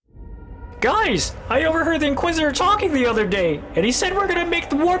Guys, I overheard the Inquisitor talking the other day, and he said we're gonna make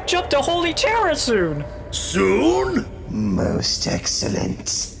the warp jump to Holy Terra soon. Soon? Most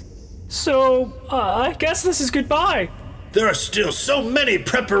excellent. So, I guess this is goodbye. There are still so many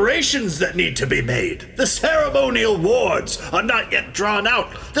preparations that need to be made. The ceremonial wards are not yet drawn out.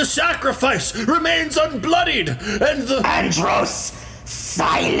 The sacrifice remains unbloodied, and the... Andros,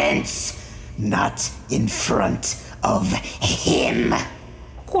 silence! Not in front of him.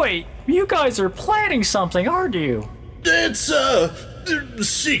 Wait, you guys are planning something, aren't you? It's a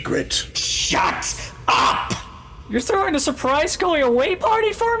secret. Shut up! You're throwing a surprise going away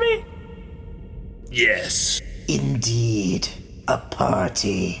party for me? Yes. Indeed, a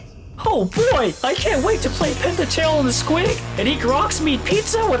party. Oh boy, I can't wait to play Pentatail and the Squig and eat Grok's meat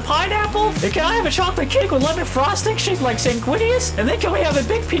pizza with pineapple. And can I have a chocolate cake with lemon frosting shaped like Sanguinius? And then can we have a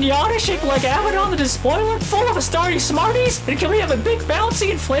big pinata shaped like Abaddon the Despoiler full of Astarte Smarties? And can we have a big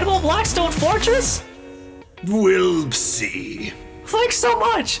bouncy inflatable Blackstone Fortress? We'll see. Thanks so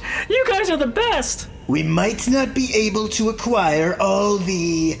much! You guys are the best! We might not be able to acquire all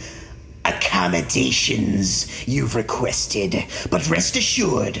the accommodations you've requested, but rest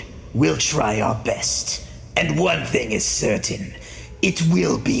assured, we'll try our best. And one thing is certain, it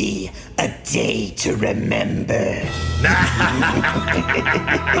will be a day to remember.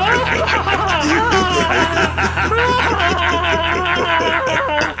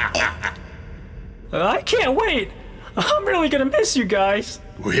 I can't wait! I'm really gonna miss you guys.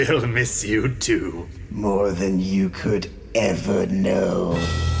 We'll miss you too. More than you could ever know.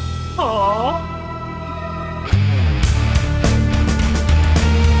 Aww.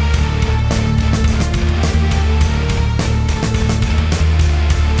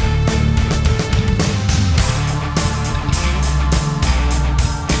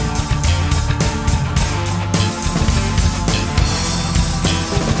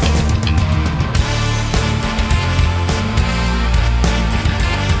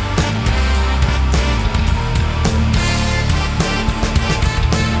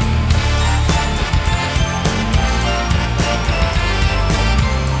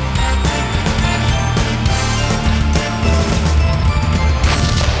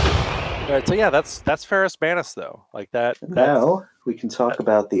 Right, so yeah, that's Ferrus Manus though. Like that. Now we can talk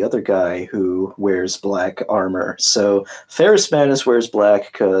about the other guy who wears black armor. So Ferrus Manus wears black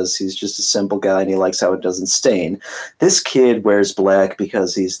because he's just a simple guy and he likes how it doesn't stain. This kid wears black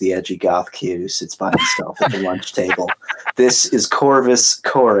because he's the edgy goth kid who sits by himself at the lunch table. This is Corvus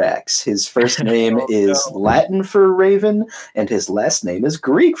Corax. His first name is Latin for raven, and his last name is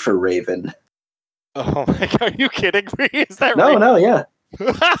Greek for raven. Oh my god, are you kidding me? Is that No, right? no, yeah.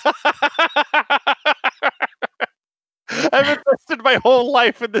 I've invested my whole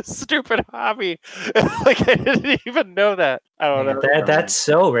life in this stupid hobby. Like I didn't even know that. I don't know. That's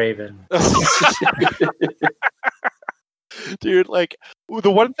so Raven. Dude, like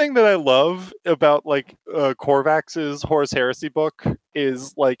the one thing that I love about like Corvax's Horus Heresy book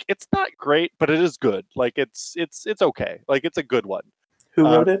is like it's not great, but it is good. Like it's okay. Like it's a good one. Who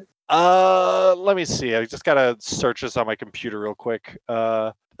wrote it? Let me see. I just gotta search this on my computer real quick.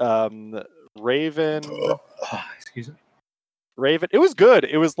 Raven. Excuse me. Raven. It was good.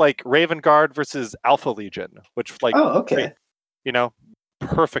 It was like Raven Guard versus Alpha Legion, which like Oh, okay. you know,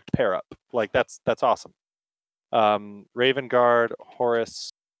 perfect pair up. Like that's awesome. Raven Guard,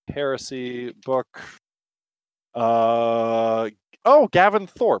 Horus Heresy book. Gavin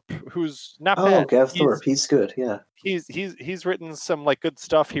Thorpe, who's not bad. Oh, Gav Thorpe. He's good. Yeah. He's written some like good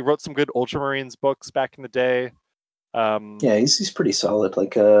stuff. He wrote some good Ultramarines books back in the day. Yeah, he's pretty solid.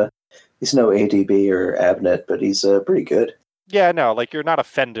 Like he's no ADB or Abnet, but he's pretty good. Yeah, no, like you're not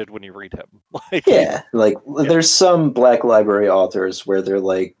offended when you read him. Like Yeah, like there's some Black Library authors where they're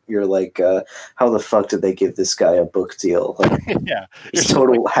like, you're like, how the fuck did they give this guy a book deal? Like, yeah, these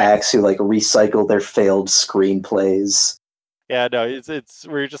total hacks who like recycle their failed screenplays. yeah, no, it's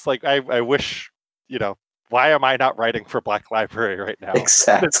where you're just like, I wish, you know, why am I not writing for Black Library right now?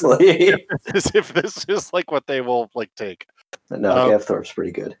 Exactly. if this is like what they will like take. No, Gav Thorpe's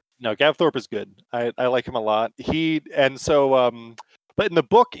pretty good. No, Gav Thorpe is good. I like him a lot. But in the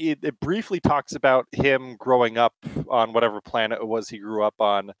book, it briefly talks about him growing up on whatever planet it was he grew up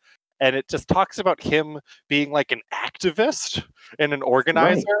on. And it just talks about him being like an activist and an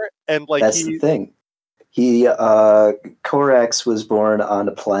organizer. Right. And like that's the thing. He Corax was born on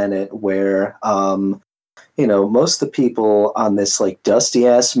a planet where most of the people on this like dusty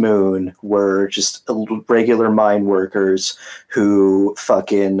ass moon were just regular mine workers who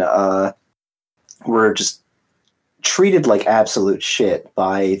fucking were just treated like absolute shit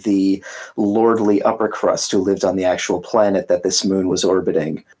by the lordly upper crust who lived on the actual planet that this moon was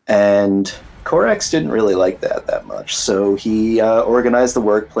orbiting. And Korax didn't really like that much, so he organized the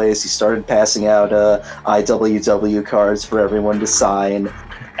workplace. He started passing out IWW cards for everyone to sign.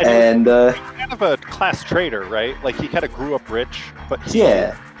 And he's kind of a class traitor, right? Like, he kind of grew up rich, but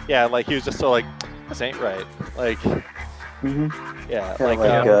yeah, like, he was just so like, this ain't right. Like, yeah, kinda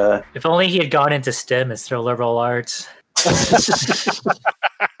like If only he had gone into STEM instead of liberal arts.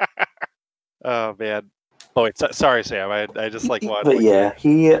 oh man. Oh wait, sorry, Sam. I just like want. But yeah,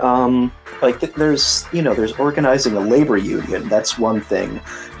 he there's there's organizing a labor union. That's one thing,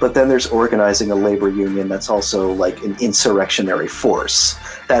 but then there's organizing a labor union that's also like an insurrectionary force.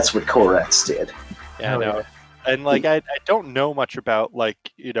 That's what Korax did. Yeah, no. And like I don't know much about like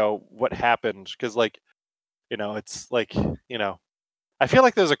what happened because like it's like I feel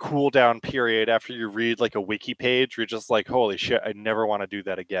like there's a cool down period after you read like a wiki page where you're just like, holy shit, I never want to do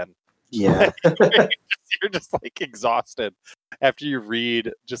that again. Yeah. You're just like exhausted after you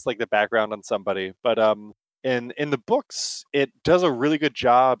read just like the background on somebody. But in the books, it does a really good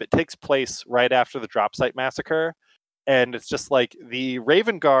job. It takes place right after the drop site massacre, and it's just like the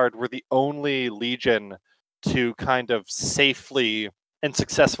Raven Guard were the only legion to kind of safely and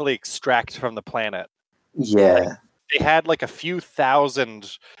successfully extract from the planet. Yeah. Like, they had like a few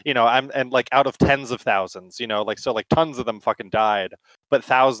thousand, and like out of tens of thousands, like so like tons of them fucking died, but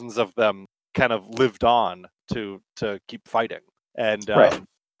thousands of them kind of lived on to keep fighting. And Right.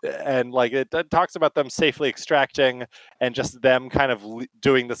 And like it talks about them safely extracting and just them kind of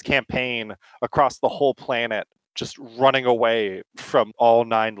doing this campaign across the whole planet, just running away from all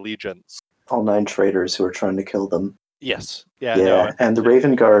 9 legions. All 9 traitors who are trying to kill them. Yes. Yeah. Yeah, No. and the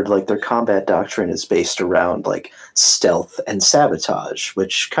Raven Guard, like their combat doctrine is based around like stealth and sabotage,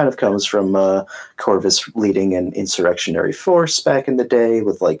 which kind of comes from Corvus leading an insurrectionary force back in the day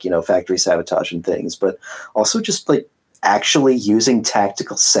with like factory sabotage and things, but also just like actually using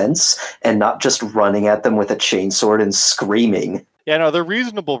tactical sense and not just running at them with a chainsword and screaming. Yeah. No, they're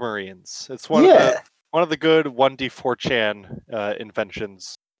reasonable Marines. It's one of the good 1D4chan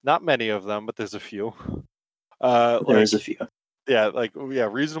inventions. Not many of them, but there's a few. There's a few. Yeah,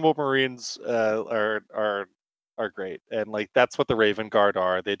 reasonable Marines are great, and like that's what the Raven Guard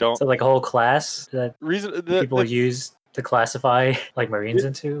are. They don't So like a whole class that people use to classify like Marines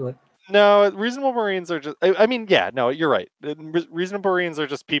into. Like... No, reasonable Marines are just. I mean, yeah, no, you're right. Reasonable Marines are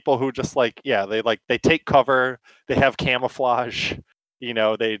just people who just they take cover. They have camouflage.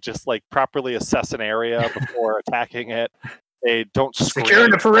 They just like properly assess an area before attacking it. They don't scream. Secure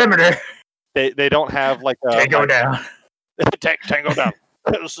the perimeter. They don't have like a Tango down. Tango down.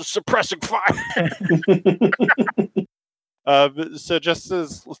 This is suppressing fire. So just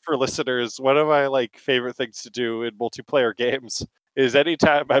as for listeners, one of my like favorite things to do in multiplayer games is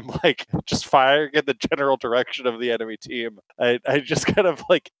anytime I'm like just firing in the general direction of the enemy team, I just kind of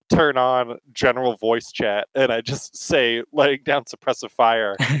like turn on general voice chat and I just say laying down suppressive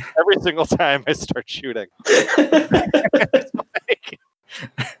fire every single time I start shooting.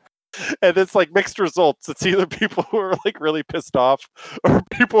 And it's like mixed results. It's either people who are like really pissed off or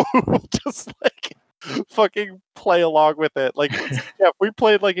people who will just like fucking play along with it. Like, yeah, we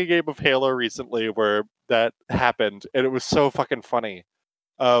played like a game of Halo recently where that happened and it was so fucking funny.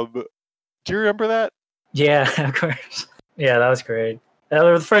 Do you remember that? Yeah, of course. Yeah, that was great.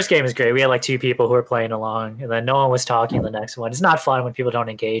 The first game was great. We had like 2 people who were playing along and then no one was talking in the next one. It's not fun when people don't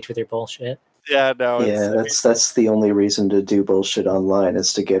engage with your bullshit. Yeah, no. Yeah, that's the only reason to do bullshit online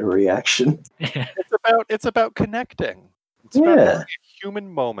is to get a reaction. It's about connecting. It's about having a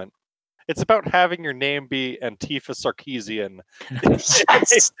human moment. It's about having your name be Antifa Sarkeesian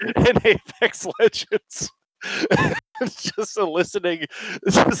in Apex Legends. It's just eliciting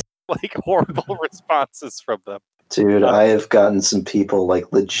just like horrible responses from them. Dude, I have gotten some people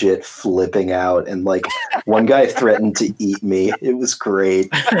like legit flipping out, and like one guy threatened to eat me. It was great.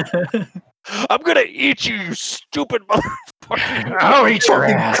 I'm gonna eat you, you stupid motherfucker. I'll eat your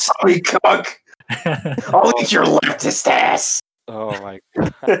ass. Cock. I'll eat your leftist ass. Oh my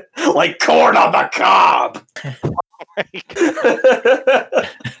god. Like corn on the cob.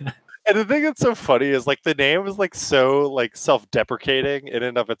 And the thing that's so funny is like the name is like so like self-deprecating in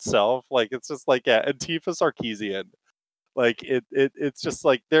and of itself. Like it's just like Antifa Sarkeesian. Like it's just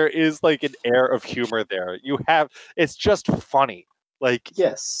like there is like an air of humor there. It's just funny. Like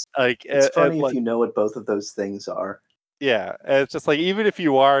yes, like it's funny if like, you know what both of those things are. Yeah, and it's just like even if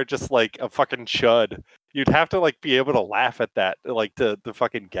you are just like a fucking chud, you'd have to like be able to laugh at that, like to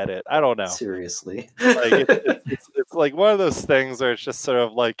fucking get it. I don't know. Seriously, Like it's like one of those things where it's just sort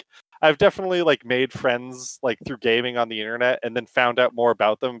of like I've definitely like made friends like through gaming on the internet, and then found out more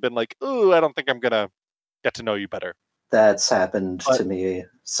about them, and been like, ooh, I don't think I'm gonna get to know you better. That's happened But to me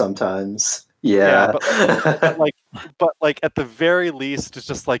sometimes. yeah, Yeah. but like at the very least, it's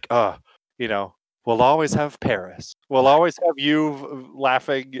just like, you know, we'll always have Paris. We'll always have you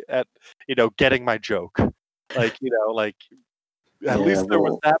laughing at, getting my joke. Like, like at Yeah, least there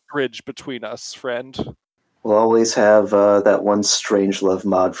was that bridge between us, friend. we'll always have that one Strange Love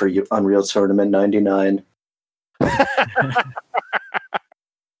mod for Unreal Tournament 99.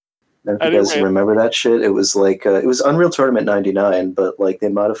 If you guys Anyway. remember that shit, it was like it was Unreal Tournament 99, but like they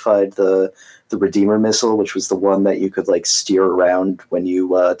modified the Redeemer missile, which was the one that you could like steer around when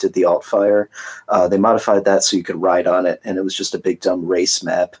you did the alt fire. They modified that so you could ride on it, and it was just a big dumb race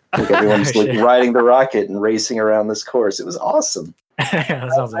map. Like everyone's like riding the rocket and racing around this course. It was awesome.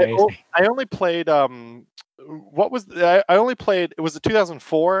 That sounds amazing. I only played what was I only played, it was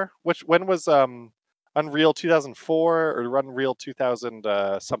 2004. When was Unreal 2004 or Unreal 2000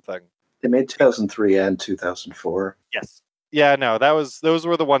 something? They made 2003 and 2004. Yes. Yeah, no, those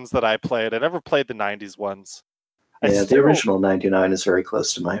were the ones that I played. I never played the 90s ones. Yeah, the original 99 is very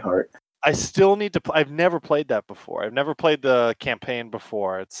close to my heart. I still need to I've never played that before. I've never played the campaign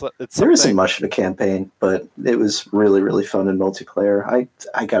before. It's there isn't much of a campaign, but it was really, really fun in multiplayer.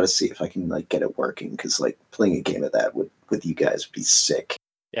 I gotta see if I can like get it working, because like playing a game of that with you guys would be sick.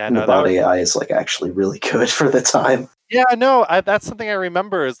 Yeah, and the bot AI is like actually really good for the time. Yeah, no, that's something I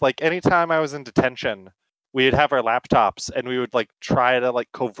remember is like anytime I was in detention, we'd have our laptops and we would like try to like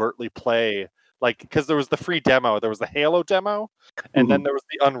covertly play, like, because there was the free demo, there was the Halo demo, and then there was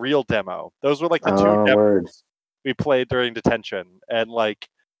the Unreal demo. Those were like the two demos we played during detention, and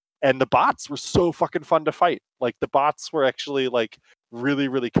the bots were so fucking fun to fight. Like the bots were actually like really,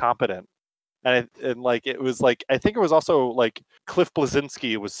 really competent. And like it was like, I think it was also like Cliff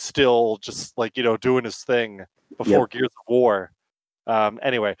Bleszinski was still just like, doing his thing before Gears of War.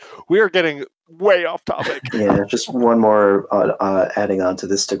 Anyway, we are getting way off topic. Yeah, just one more adding on to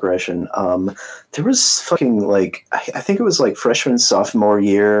this digression. There was fucking like, I think it was like freshman, sophomore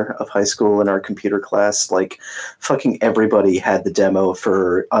year of high school in our computer class, like fucking everybody had the demo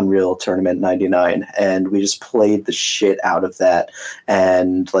for Unreal Tournament 99, and we just played the shit out of that.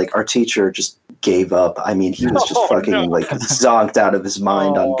 And like our teacher just gave up. I mean, he was just like zonked out of his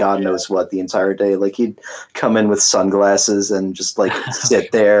mind on God knows what the entire day. Like he'd come in with sunglasses and just like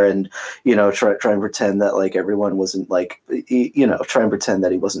sit there and, try and pretend that like everyone wasn't like, try and pretend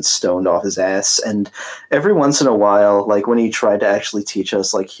that he wasn't stoned off his ass. And every once in a while, like when he tried to actually teach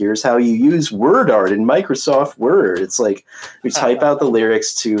us, like, here's how you use word art in Microsoft Word. It's like we type out the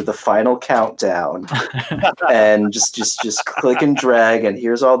lyrics to The Final Countdown and just click and drag, and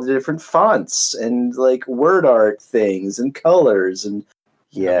here's all the different fonts and like word art things and colors, and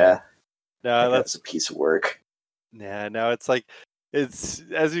that's a piece of work. Yeah, no, it's like, it's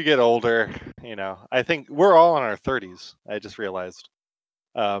as you get older, I think we're all in our 30s. I just realized.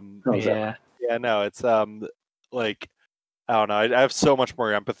 Yeah, no, it's like, I don't know. I have so much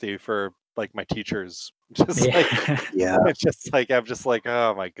more empathy for like my teachers. Just it's just like I'm just like,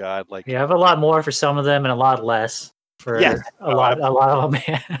 oh my god, like you have a lot more for some of them and a lot less for a lot of them.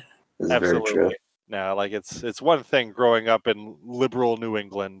 Absolutely. Very true. No, like it's one thing growing up in liberal New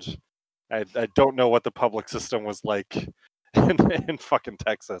England. I don't know what the public system was like in fucking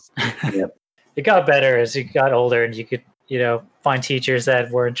Texas. Yep. It got better as you got older, and you could, find teachers that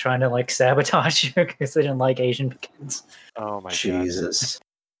weren't trying to like sabotage you because they didn't like Asian kids. Oh my Jesus. God.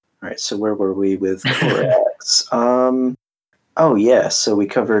 All right, so where were we with Corax? Oh yeah, so we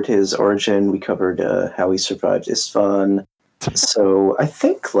covered his origin. We covered how he survived Istvan. So I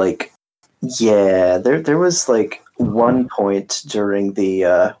think like, yeah, there was like one point during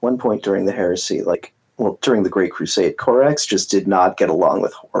the heresy, like, well, during the Great Crusade, Corax just did not get along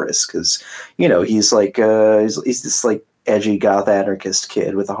with Horus because, he's like he's this like edgy goth anarchist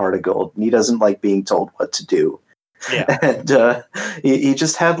kid with a heart of gold, and he doesn't like being told what to do. Yeah, and he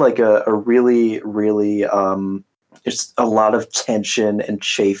just had like a really, really there's a lot of tension and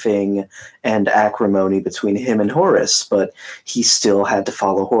chafing and acrimony between him and Horus, but he still had to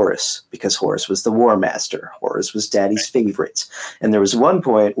follow Horus because Horus was the War Master. Horus was Daddy's favorite. And there was one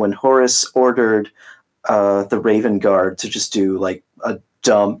point when Horus ordered the Raven Guard to just do like a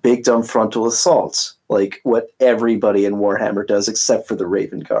big dumb frontal assault, like what everybody in Warhammer does except for the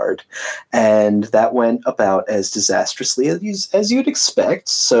Raven Guard. And that went about as disastrously as you'd expect.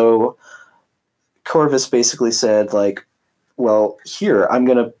 So Corvus basically said, like, well, here, I'm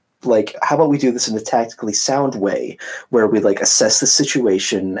going to like, how about we do this in a tactically sound way, where we like assess the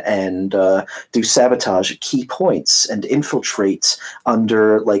situation and do sabotage at key points and infiltrate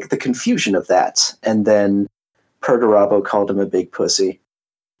under like the confusion of that. And then Perturabo called him a big pussy,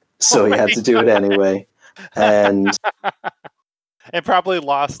 so he had to do it anyway. And and probably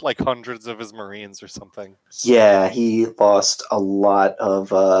lost like hundreds of his Marines or something. yeah, he lost a lot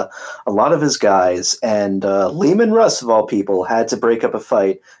of his guys, and Leman Russ, of all people, had to break up a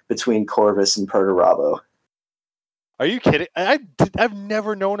fight between Corvus and Perturabo. Are you kidding? I've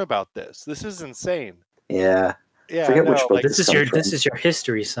never known about this. This is insane. Yeah, Yeah, forget which book like, This is your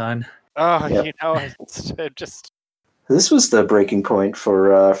history, son. you know, it just This was the breaking point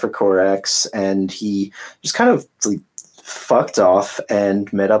for Corax, and he just kind of like fucked off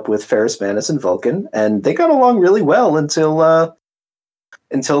and met up with Ferrus Manus and Vulcan, and they got along really well until the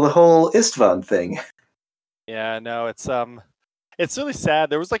whole Istvan thing. yeah, no, it's really sad.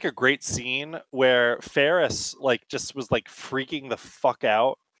 There was like a great scene where Ferrus like just was like freaking the fuck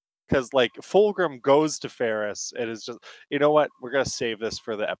out because like Fulgrim goes to Ferrus and is just, you know what, we're gonna save this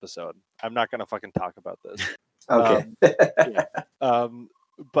for the episode. I'm not gonna fucking talk about this. Okay.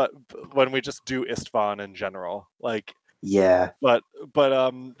 But when we just do Istvan in general, like Yeah, but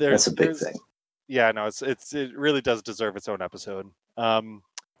that's a big thing. Yeah, no, it really does deserve its own episode.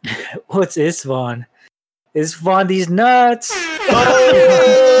 What's Istvan? Istvan these nuts?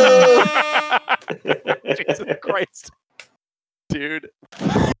 Jesus Christ, dude.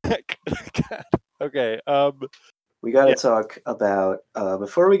 God. Okay. We got to talk about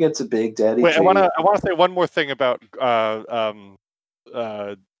before we get to Big Daddy. Wait, G, I want to say one more thing about the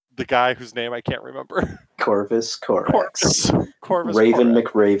guy whose name I can't remember. Corvus Corax. Corvus Raven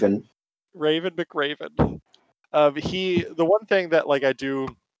Corax. McRaven. Raven McRaven. The one thing that like I do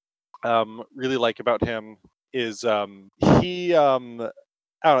really like about him is he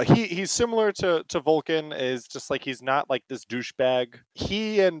I don't know, he's similar to Vulcan, is just like he's not like this douchebag.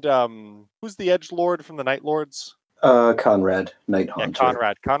 He and who's the Edge Lord from the Night Lords? Conrad, Night Haunter.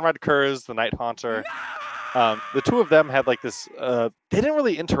 Yeah, Conrad Kurz, the Night Haunter. The two of them had like this they didn't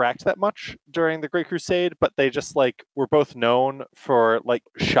really interact that much during the Great Crusade, but they just like were both known for like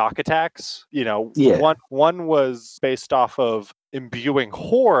shock attacks. You know, Yeah. one was based off of imbuing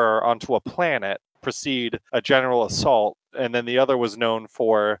horror onto a planet, precede a general assault, and then the other was known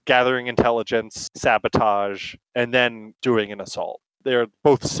for gathering intelligence, sabotage, and then doing an assault. They're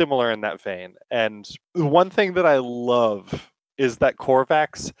both similar in that vein. And one thing that I love is that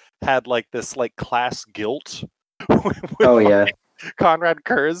Korvax had like this like class guilt with Yeah. Conrad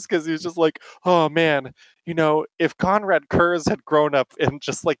Kurz, because he was just like, oh man, you know, if Conrad Kurz had grown up in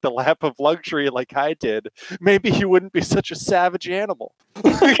just like the lap of luxury like I did, maybe he wouldn't be such a savage animal.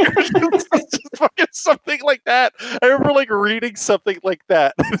 Just fucking something like that. I remember like reading something like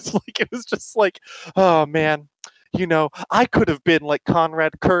that. It's like it was just like, oh man, you know, I could have been like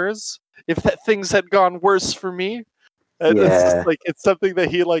Conrad Kurz if that things had gone worse for me. And it's just like it's something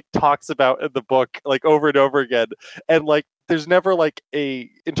that he like talks about in the book like over and over again, and like there's never like a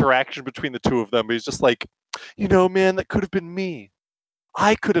interaction between the two of them. He's just like, you know, man, that could have been me.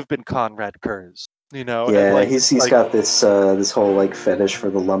 I could have been Conrad Kurz. You know, Yeah, and, like, he's like, got this whole like fetish for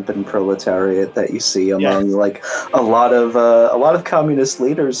the lumpen proletariat that you see among like a lot of communist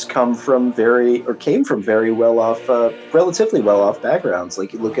leaders came from very well off, relatively well off backgrounds.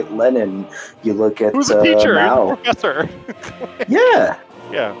 Like you look at Lenin, you look at who's a teacher, Mao. who's a professor. Yeah,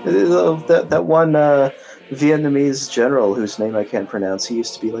 Yeah. That one Vietnamese general whose name I can't pronounce. He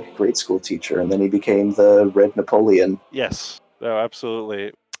used to be like a grade school teacher, and then he became the Red Napoleon. Yes. No,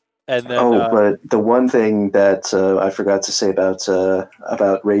 absolutely. And then, but the one thing that I forgot to say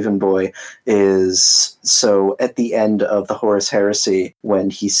about Raven Boy is, so at the end of the Horus Heresy, when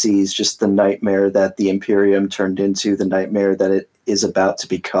he sees just the nightmare that the Imperium turned into, the nightmare that it is about to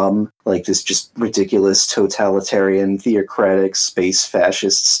become, like this just ridiculous totalitarian, theocratic, space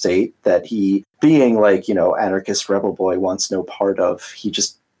fascist state that he, being like, you know, anarchist rebel boy, wants no part of, he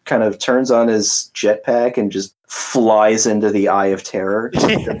just kind of turns on his jetpack and just flies into the Eye of Terror, just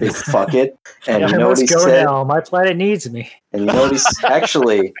like a big fuck it. And you know what he said? Now. My planet needs me. And you know what he's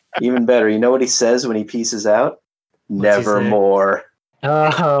actually even better. You know what he says when he pieces out? Nevermore.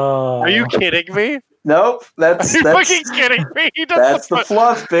 Oh, are you kidding me? Nope, that's fucking kidding me. He does that's the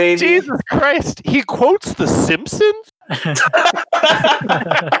fluff, baby. Jesus Christ! He quotes The Simpsons.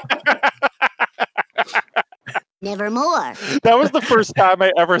 Nevermore. That was the first time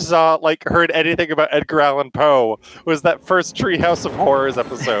I ever heard anything about Edgar Allan Poe. Was that first Treehouse of Horrors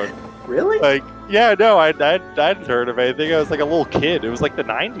episode? Really? Like, yeah, no, I hadn't heard of anything. I was like a little kid. It was like the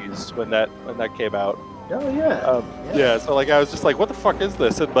 '90s when that came out. Oh yeah. Yeah, so like I was just like, what the fuck is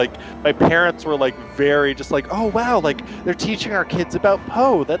this? And like my parents were like very just like, oh wow, like they're teaching our kids about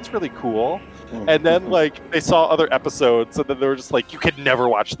Poe. That's really cool. And then like they saw other episodes, and then they were just like, you could never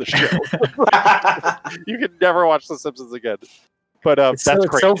watch the show. You could never watch The Simpsons again. But It's that's so,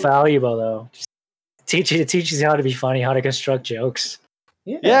 it's so crazy. valuable though. It teaches you how to be funny, how to construct jokes.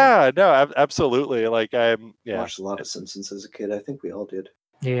 Yeah, no, absolutely. Like I watched a lot of Simpsons as a kid. I think we all did.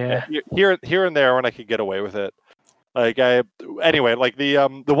 Yeah. here and there when I could get away with it. Like anyway, like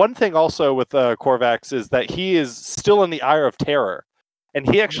the one thing also with Korvax is that he is still in the Ire of Terror, and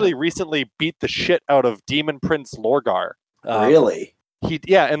he actually recently beat the shit out of Demon Prince Lorgar. Really?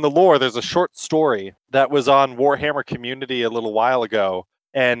 In the lore, there's a short story that was on Warhammer Community a little while ago,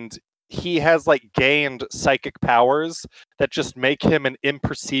 and he has like gained psychic powers that just make him an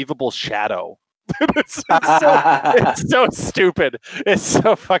imperceivable shadow. It's so stupid. It's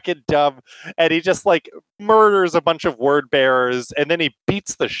so fucking dumb. And he just like murders a bunch of word bearers, and then he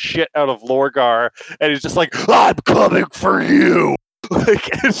beats the shit out of Lorgar, and he's just like, I'm coming for you. Like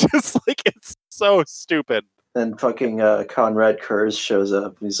it's just like it's so stupid. Then fucking Conrad Kurz shows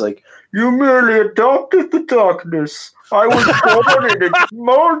up and he's like, "You merely adopted the darkness. I was born in it,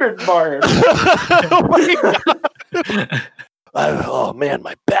 molded by it." Oh man,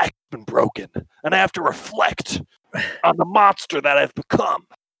 my back's been broken, and I have to reflect on the monster that I've become.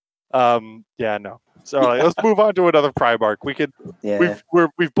 Yeah, no. So let's move on to another Primarch. We could. Yeah.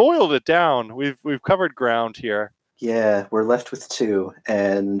 We've boiled it down. We've covered ground here. Yeah, we're left with two,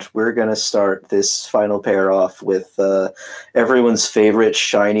 and we're gonna start this final pair off with everyone's favorite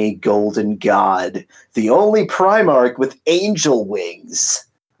shiny golden god, the only Primarch with angel wings.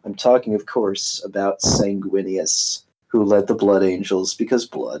 I'm talking, of course, about Sanguinius, who led the Blood Angels because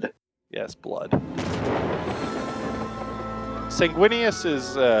blood. Yes, blood. Sanguinius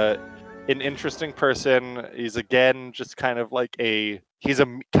is an interesting person. He's again just kind of like he's a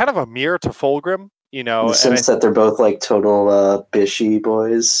kind of a mirror to Fulgrim. You know, in the sense that they're both like total bitchy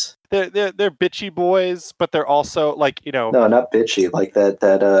boys. They're bitchy boys, but they're also like, you know. No, not bitchy. Like that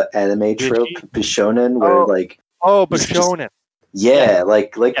anime trope, Bishonen, where like. Oh, Bishonen. Yeah,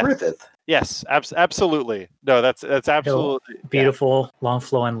 like yes. Griffith. Yes, absolutely. No, that's absolutely beautiful, long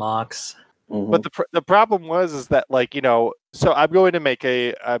flowing locks. Mm-hmm. But the problem is that like, you know, so I'm going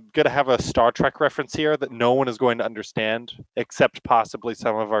to have a Star Trek reference here that no one is going to understand except possibly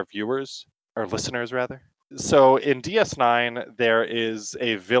some of our viewers. Or listeners, rather. So in DS9, there is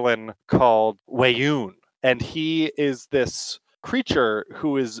a villain called Weyoun, and he is this creature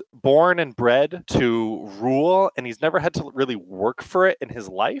who is born and bred to rule, and he's never had to really work for it in his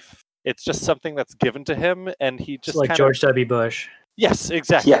life. It's just something that's given to him, and he just like George W. Bush. Yes,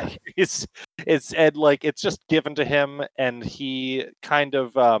 exactly. Yeah. It's just given to him, and he kind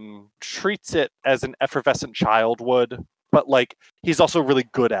of treats it as an effervescent child would, but like he's also really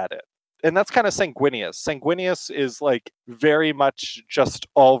good at it. And that's kind of Sanguinius. Sanguinius is like very much just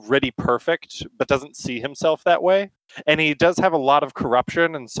already perfect, but doesn't see himself that way. And he does have a lot of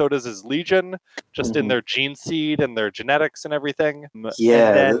corruption, and so does his Legion, just in their gene seed and their genetics and everything.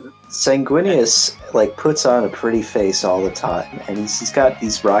 Yeah, Sanguinius like puts on a pretty face all the time, and he's got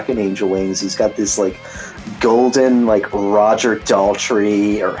these rocket angel wings. He's got this like golden like Roger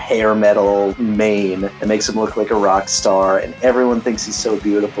Daltrey or hair metal mane that makes him look like a rock star, and everyone thinks he's so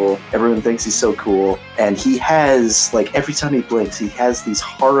beautiful. Everyone thinks he's so cool, and he has like every time he blinks, he has these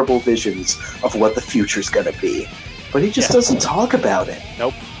horrible visions of what the future's gonna be. But he just doesn't talk about it.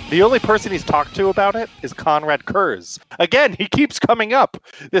 Nope. The only person he's talked to about it is Conrad Kurz. Again, he keeps coming up.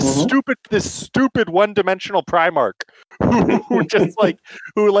 This stupid one-dimensional Primarch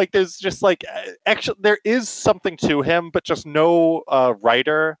there's just like actually there is something to him, but just no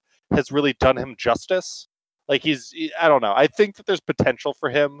writer has really done him justice. Like I don't know. I think that there's potential for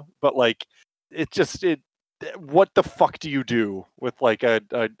him, but like what the fuck do you do with like a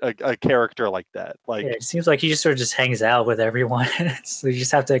character like that? Like it seems like he just sort of just hangs out with everyone. So you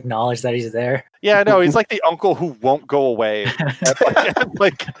just have to acknowledge that he's there. Yeah, no, he's like the uncle who won't go away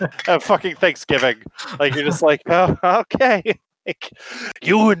at fucking Thanksgiving. Like you're just like, oh, okay. Like,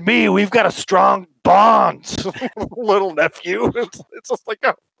 you and me, we've got a strong bond, little nephew. It's just like,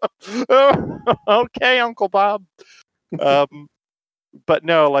 oh, okay, Uncle Bob. But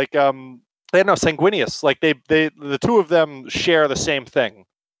no, like Sanguinius, like the two of them share the same thing,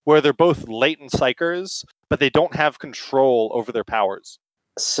 where they're both latent psychers, but they don't have control over their powers.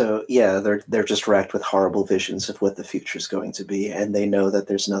 So yeah, they're just racked with horrible visions of what the future is going to be, and they know that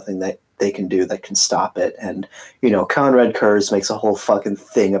there's nothing that they can do that can stop it. And Conrad Kurz makes a whole fucking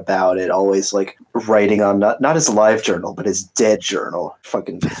thing about it, always like writing on not his live journal, but his dead journal.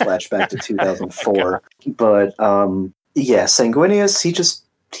 Fucking flashback to 2004. But yeah, Sanguinius,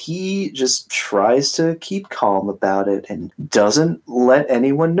 he just tries to keep calm about it and doesn't let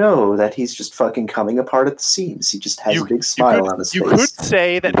anyone know that he's just fucking coming apart at the seams. He just has a big smile on his face. You could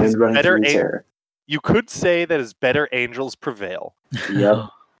say that his better you could say that his better angels prevail. Yep.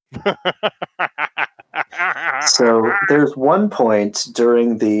 So there's one point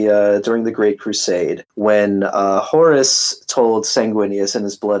during the Great Crusade when Horus told Sanguinius and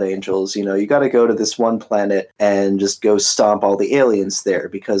his Blood Angels, you got to go to this one planet and just go stomp all the aliens there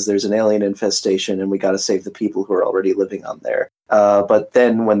because there's an alien infestation and we got to save the people who are already living on there. But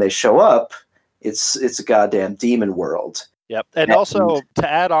then when they show up, it's a goddamn demon world. Yep. And also, to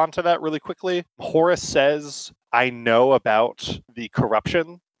add on to that really quickly, Horus says, I know about the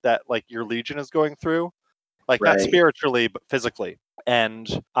corruption that your legion is going through, not spiritually but physically,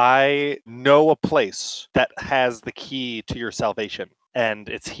 and I know a place that has the key to your salvation, and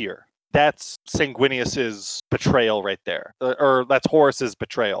it's here. That's Sanguinius's betrayal right there, or that's Horus's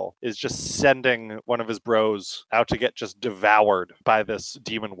betrayal, is just sending one of his bros out to get just devoured by this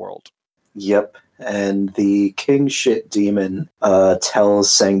demon world. Yep. And the king shit demon tells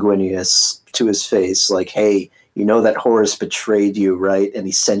Sanguinius to his face, hey, you know that Horus betrayed you, right? And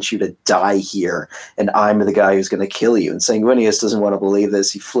he sent you to die here, and I'm the guy who's going to kill you. And Sanguinius doesn't want to believe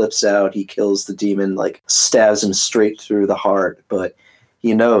this. He flips out. He kills the demon, stabs him straight through the heart. But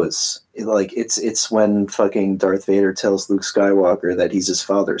he knows, it's when fucking Darth Vader tells Luke Skywalker that he's his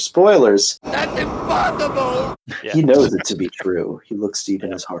father. Spoilers! That's impossible! Yeah. He knows it to be true. He looks deep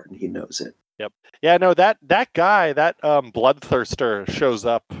in his heart, and he knows it. Yep. Yeah, no, that guy, that Bloodthirster shows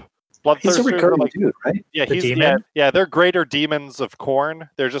up. He's a recurring dude, right? Yeah, they're greater demons of Khorne.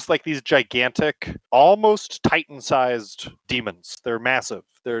 They're just these gigantic, almost Titan-sized demons. They're massive.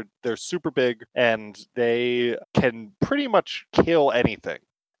 They're super big, and they can pretty much kill anything,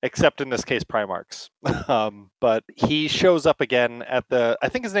 except in this case, Primarchs. But he shows up again at I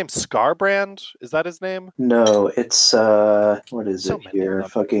think his name's Skarbrand. Is that his name? No, it's what is it here?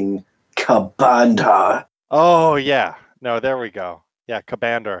 Fucking Ka'Bandha. Oh yeah, no, there we go. Yeah,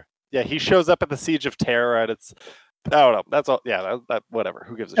 Ka'Bandha. Yeah, he shows up at the Siege of Terra, and it's, I don't know, that's all, yeah, that whatever,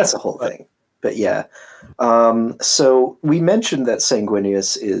 who gives a shit? That's the whole thing. But yeah, so we mentioned that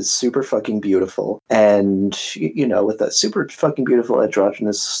Sanguinius is super fucking beautiful, and, with that super fucking beautiful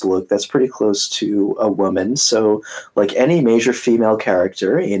androgynous look, that's pretty close to a woman, so, any major female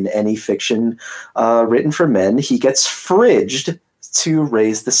character in any fiction written for men, he gets fridged to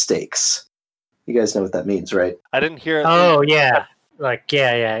raise the stakes. You guys know what that means, right? I didn't hear it. Oh, yeah.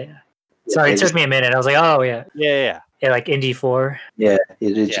 Yeah. Sorry, it took me a minute. I was like, oh, yeah. Yeah. Yeah, Indy 4. Yeah,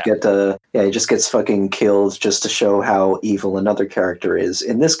 he just gets fucking killed just to show how evil another character is.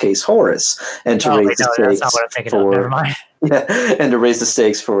 In this case, Horus, and to raise the stakes that's not what I'm thinking of. Never mind. Yeah, and to raise the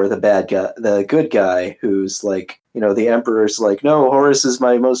stakes for the bad guy, the good guy, who's the Emperor's no, Horus is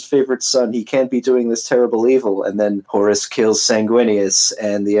my most favorite son. He can't be doing this terrible evil. And then Horus kills Sanguinius,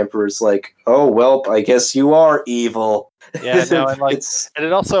 and the Emperor's oh, well, I guess you are evil. Yeah, no, and and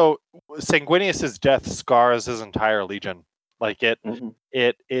it also, Sanguinius's death scars his entire legion.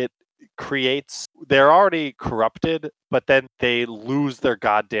 It creates, they're already corrupted, but then they lose their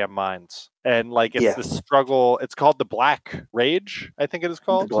goddamn minds. And it's the struggle, it's called the Black Rage, I think it is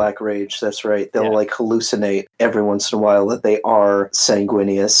called. The Black Rage, that's right. They'll hallucinate every once in a while that they are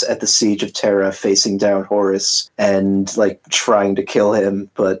Sanguinius at the Siege of Terra facing down Horus and trying to kill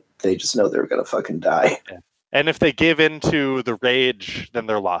him, but they just know they're gonna fucking die. Yeah. And if they give into the rage, then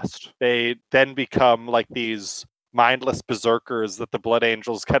they're lost. They then become these mindless berserkers that the Blood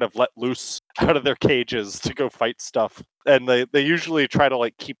Angels kind of let loose out of their cages to go fight stuff. And they usually try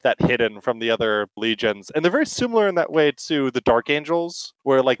to keep that hidden from the other legions. And they're very similar in that way to the Dark Angels,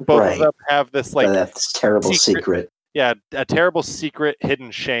 where both of them have this that's terrible secret. Yeah, a terrible secret,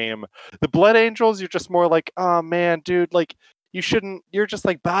 hidden shame. The Blood Angels, you're just more oh man, dude, you shouldn't, you're just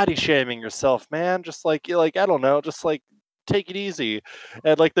body shaming yourself, man. Just I don't know, just take it easy.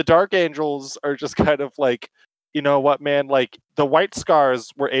 And the Dark Angels are just kind of you know what, man, the White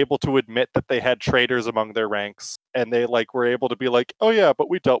Scars were able to admit that they had traitors among their ranks, and they were able to be oh yeah, but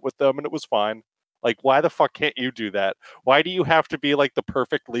we dealt with them and it was fine. Why the fuck can't you do that? Why do you have to be the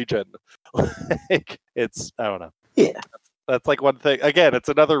perfect legion? It's, I don't know. Yeah. That's one thing. Again, it's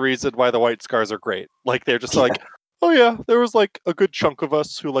another reason why the White Scars are great. They're just oh yeah, there was like a good chunk of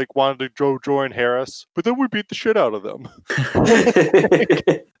us who like wanted to go join Harris, but then we beat the shit out of them.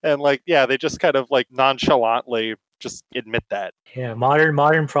 And like, yeah, they just kind of like nonchalantly just admit that. Yeah,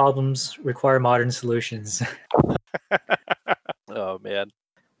 modern problems require modern solutions. Oh man.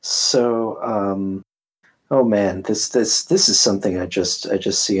 So, oh man, this is something I just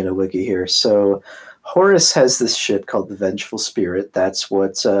see in a wiki here. So, Horus has this ship called the Vengeful Spirit. That's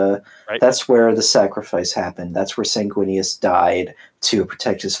what. Right. That's where the sacrifice happened. That's where Sanguinius died to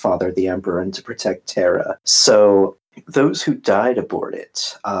protect his father, the Emperor, and to protect Terra. So those who died aboard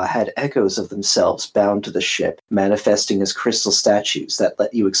it had echoes of themselves bound to the ship, manifesting as crystal statues that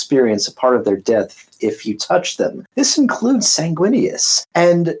let you experience a part of their death if you touch them. This includes Sanguinius.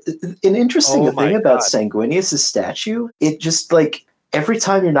 And an interesting thing about Sanguinius' statue, it just like... every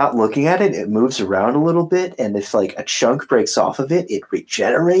time you're not looking at it, it moves around a little bit, and if like a chunk breaks off of it, it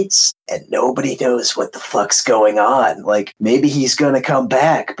regenerates, and nobody knows what the fuck's going on. Like, maybe he's gonna come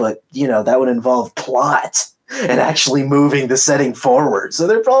back, but, you know, that would involve plot and actually moving the setting forward, so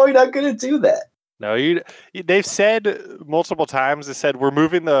they're probably not gonna do that. No, they've said multiple times, they said, we're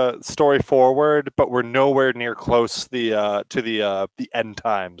moving the story forward, but we're nowhere near close to the end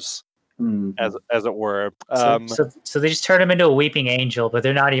times. As it were. So they just turn him into a weeping angel, but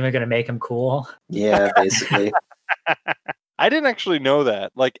they're not even going to make him cool. Yeah, basically. I didn't actually know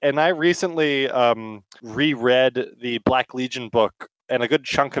that. Like, and I recently reread the Black Legion book, and a good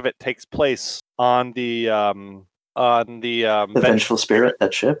chunk of it takes place on the Vengeful Spirit,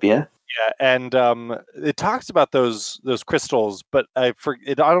 that ship, yeah. Yeah, and it talks about those crystals, but I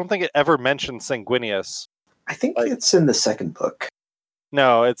don't think it ever mentions Sanguinius. I think it's in the second book.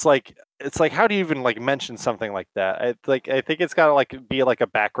 No, it's like how do you even like mention something like that? I think it's gotta like be like a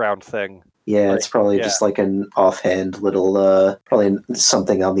background thing. Yeah, like, it's probably just like an offhand little probably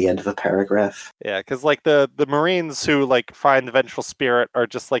something on the end of a paragraph. Yeah, because like the Marines who like find the Vengeful Spirit are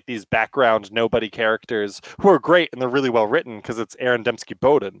just like these background nobody characters who are great and they're really well written because it's Aaron Dembski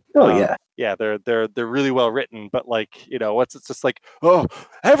Bowden. Oh yeah. Yeah, they're really well written, but like, you know, it's just like, oh,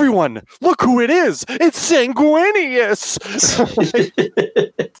 everyone, look who it is! It's Sanguinius!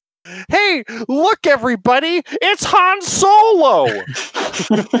 Hey, look everybody! It's Han Solo!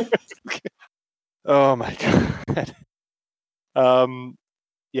 Oh my god.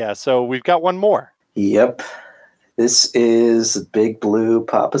 Yeah, so we've got one more. Yep. This is Big Blue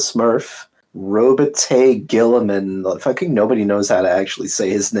Papa Smurf, Robate Gilliman. Fucking nobody knows how to actually say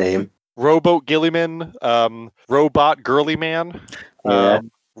his name. Rowboat Gilliman, Robot Girly Man,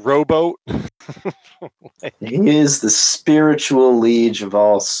 Rowboat. He is the spiritual liege of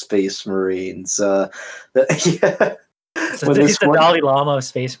all Space Marines. Yeah. So he's the Dalai Lama of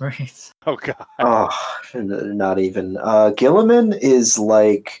Space Marines. Oh god. Oh, not even. Gilliman is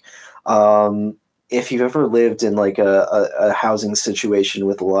like, if you've ever lived in like a housing situation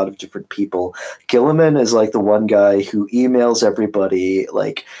with a lot of different people, Gilliman is like the one guy who emails everybody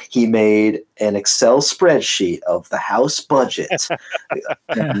like he made an Excel spreadsheet of the house budget.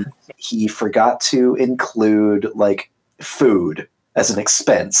 And he forgot to include like food as an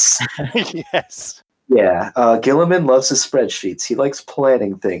expense. Yes. Yeah, Gilliman loves his spreadsheets. He likes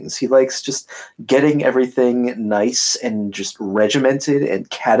planning things. He likes just getting everything nice and just regimented and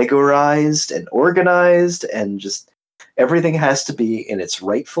categorized and organized, and just everything has to be in its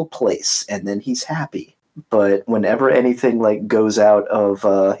rightful place, and then he's happy. But whenever anything like goes out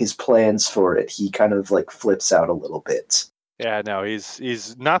of his plans for it, he kind of like flips out a little bit. Yeah, no,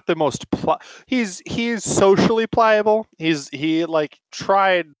 he's not the most he's socially pliable. He like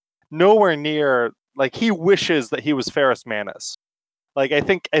tried nowhere near. Like, he wishes that he was Ferrus Manus. Like, I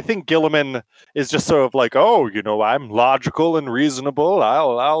think Gilliman is just sort of like, oh, you know, I'm logical and reasonable.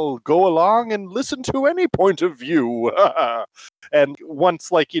 I'll go along and listen to any point of view. And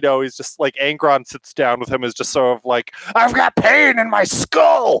once, like, you know, he's just like, Angron sits down with him, is just sort of like, I've got pain in my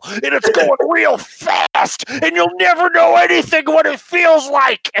skull, and it's going real fast, and you'll never know anything what it feels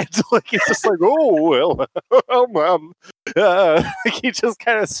like. And like, he's just like, oh, well, he just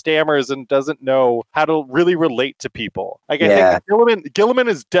kind of stammers and doesn't know how to really relate to people. Like, I think Gilliman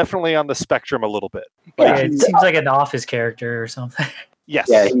is definitely on the spectrum a little bit. Yeah, it seems like an Office character or something. Yes.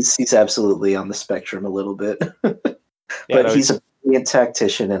 Yeah, he's absolutely on the spectrum a little bit. But he's a brilliant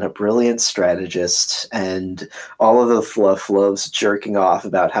tactician and a brilliant strategist, and all of the fluff loves jerking off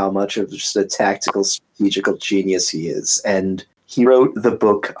about how much of just a tactical, strategical genius he is. And he wrote the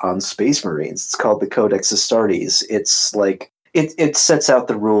book on Space Marines. It's called the Codex Astartes. It's like it sets out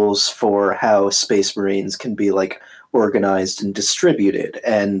the rules for how Space Marines can be like organized and distributed.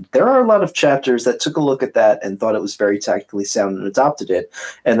 And there are a lot of chapters that took a look at that and thought it was very tactically sound and adopted it.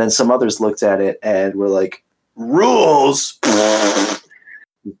 And then some others looked at it and were like, rules.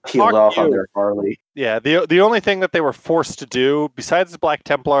 Peeled Fuck off on you. their Harley. Yeah, the only thing that they were forced to do, besides the Black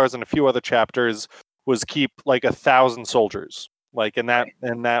Templars and a few other chapters, was keep like 1,000 soldiers. Like, and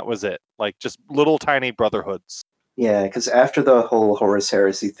that was it. Like, just little tiny brotherhoods. Yeah, because after the whole Horus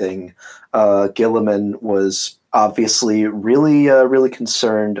Heresy thing, Gilliman was obviously really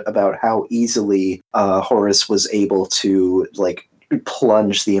concerned about how easily Horus was able to like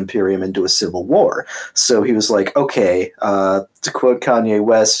plunge the Imperium into a civil war. So he was like, okay, to quote Kanye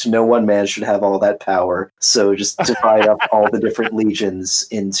West, no one man should have all that power. So just divide up all the different legions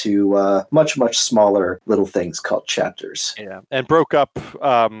into much smaller little things called chapters. Yeah, and broke up,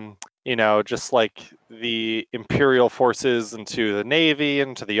 just like the Imperial forces into the Navy,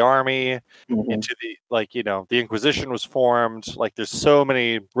 into the Army, into the the Inquisition was formed. Like, there's so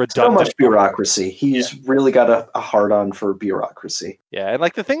many redundant, so much bureaucracy. He's really got a hard on for bureaucracy. Yeah, and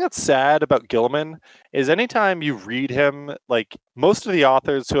like the thing that's sad about Gilliman is anytime you read him, like most of the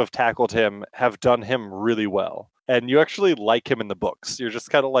authors who have tackled him have done him really well. And you actually like him in the books. You're just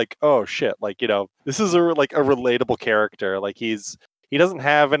kind of like, oh shit, like, this is a relatable character. Like, he doesn't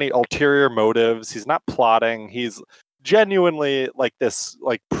have any ulterior motives. He's not plotting. He's genuinely like this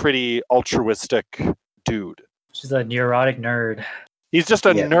like pretty altruistic dude. She's a neurotic nerd. He's just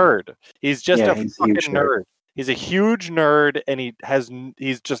a nerd. He's just a fucking nerd. nerd. He's a huge nerd, and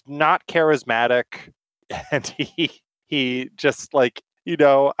he's just not charismatic, and he just like,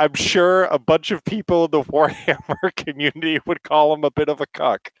 I'm sure a bunch of people in the Warhammer community would call him a bit of a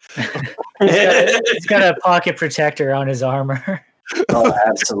cuck. He's got a pocket protector on his armor. Oh,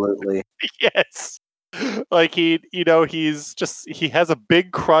 absolutely. Yes. Like he has a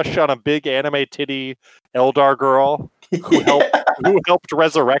big crush on a big anime titty Eldar girl who helped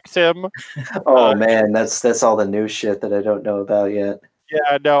resurrect him. Oh man, that's all the new shit that I don't know about yet.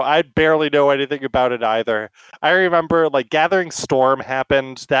 Yeah, no, I barely know anything about it either. I remember like Gathering Storm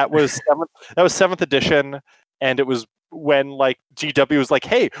happened. That was 7th edition, and it was when like GW was like,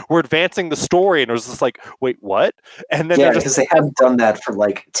 "Hey, we're advancing the story," and it was just like, "Wait, what?" And then because they haven't done that for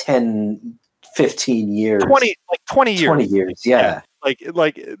like 10, 15 years. 20 years. 20 years, yeah. Like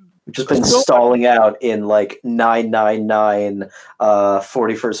We've just been stalling out in like 999,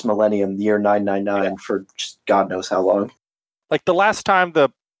 41st millennium, year 999 for just God knows how long. Like the last time the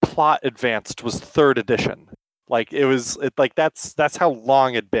plot advanced was 3rd edition. Like that's how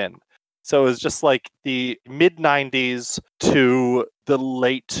long it'd been. So it was just like the mid 90s to the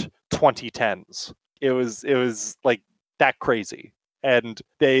late 2010s. It was like that crazy. And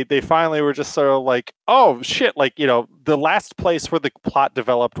they finally were just sort of like, oh shit, like, the last place where the plot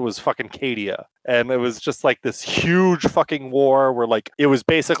developed was fucking Cadia. And it was just like this huge fucking war where like it was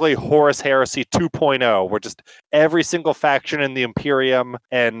basically Horus Heresy 2.0, where just every single faction in the Imperium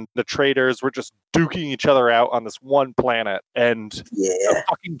and the traitors were just duking each other out on this one planet. And the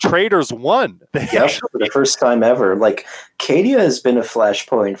fucking traitors won. For the first time ever. Like, Cadia has been a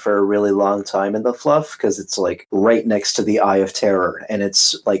flashpoint for a really long time in the fluff, because it's like right next to the Eye of Terror. And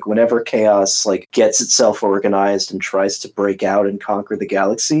it's like whenever Chaos like gets itself organized and tries to break out and conquer the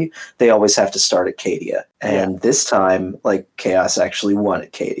galaxy, they always have to start at Cadia. And this time, like, Chaos actually won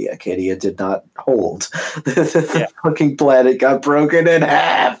at Cadia. Cadia did not hold. The fucking planet got broken in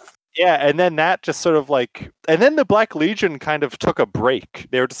half. Yeah, and then that just sort of like, and then the Black Legion kind of took a break.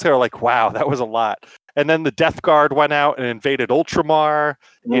 They were just kind of like, wow, that was a lot. And then the Death Guard went out and invaded Ultramar.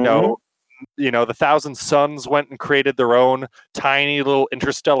 The Thousand Suns went and created their own tiny little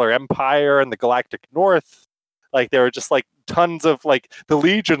interstellar empire in the Galactic North. Like, there were just like tons of like, the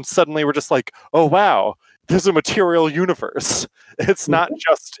Legion suddenly were just like, oh wow, there's a material universe. It's not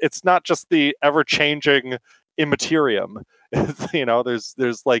just the ever-changing Immaterium.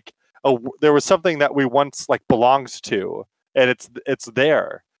 There's like there was something that we once like belonged to, and it's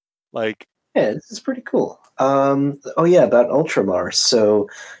there. Like, yeah, this is pretty cool. About Ultramar. So,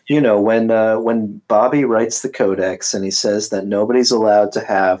 when Bobby writes the Codex and he says that nobody's allowed to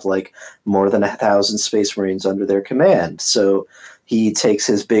have like more than 1,000 Space Marines under their command. So he takes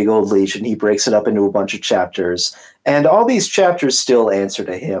his big old legion, he breaks it up into a bunch of chapters, and all these chapters still answer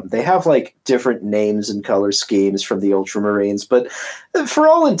to him. They have like different names and color schemes from the Ultramarines, but for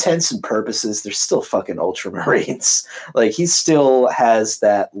all intents and purposes, they're still fucking Ultramarines. Like, he still has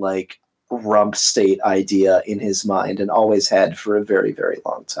that like rump state idea in his mind, and always had for a very, very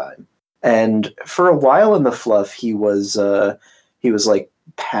long time. And for a while in the fluff, he was like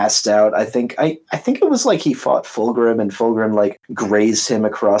passed out. I think it was like he fought Fulgrim, and Fulgrim like grazed him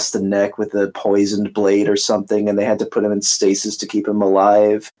across the neck with a poisoned blade or something, and they had to put him in stasis to keep him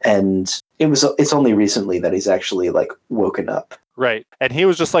alive. And it's only recently that he's actually like woken up. Right. And he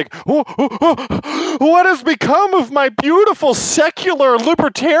was just like, what has become of my beautiful secular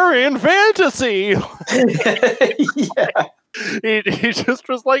libertarian fantasy? Yeah. He just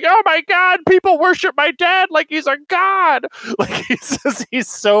was like, oh my god, people worship my dad like he's a god. Like he's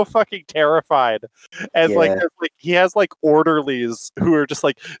so fucking terrified. And like he has like orderlies who are just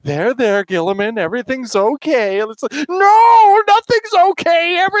like, there, Gilliman, everything's okay. And it's like, no, nothing's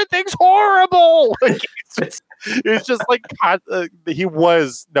okay, everything's horrible. Like it's just like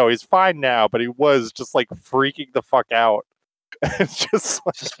he's fine now, but he was just like freaking the fuck out. It's just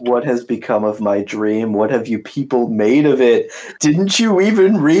what has become of my dream? What have you people made of it? Didn't you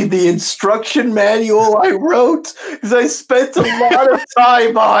even read the instruction manual I wrote? Because I spent a lot of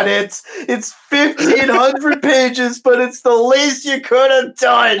time on it. It's 1,500 pages, but it's the least you could have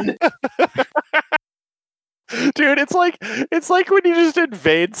done. Dude, it's like when you just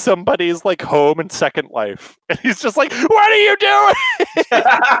invade somebody's like home in Second Life, and he's just like, "What are you doing?"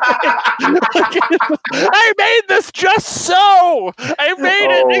 I made this just so. I made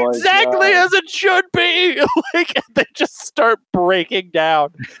it exactly as it should be. Like they just start breaking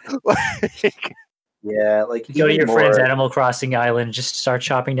down. Yeah, like you go to your friend's Animal Crossing island and just start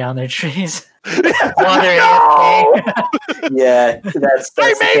chopping down their trees. No! Yeah, that's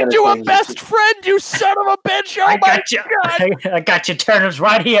I made you a best friend, you son of a bitch! Oh my god! I got your turnips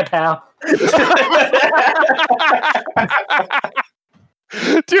right here, pal.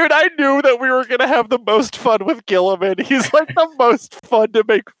 Dude, I knew that we were gonna have the most fun with Gilliman. He's like the most fun to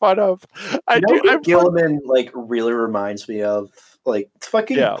make fun of. Gilliman like really reminds me of like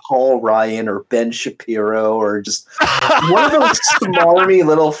fucking Paul Ryan or Ben Shapiro or just one of those smarmy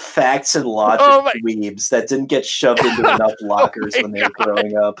little facts and logic dweebs that didn't get shoved into enough lockers when they were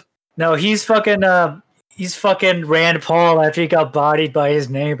growing up. No, he's fucking Rand Paul after he got bodied by his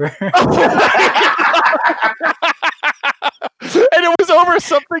neighbor. And it was over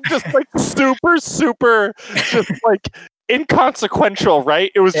something just like super just like inconsequential,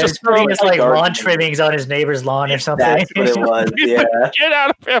 right? It was just putting his like lawn trimmings on his neighbor's lawn or something. That's what it was. Yeah. Get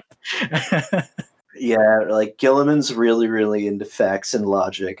out of him. Yeah, like Gilliman's really, really into facts and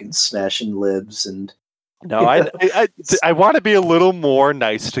logic and smashing libs and. No, I want to be a little more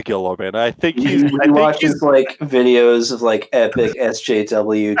nice to Gilliman. I think he watches like videos of like epic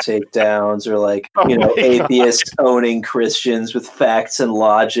SJW takedowns or like atheists owning Christians with facts and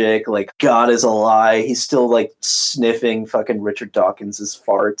logic. Like God is a lie. He's still like sniffing fucking Richard Dawkins's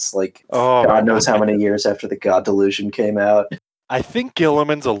farts. Like God knows how many years after the God Delusion came out. I think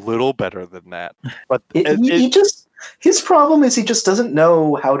Gilliman's a little better than that, but his problem is he just doesn't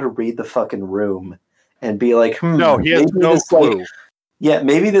know how to read the fucking room. And be like, no, he has no clue.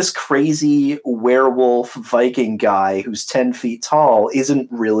 Maybe this crazy werewolf Viking guy who's 10 feet tall isn't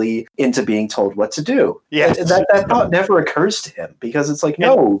really into being told what to do. Yes. And that thought never occurs to him because it's like,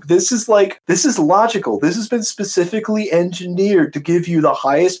 no, this is logical. This has been specifically engineered to give you the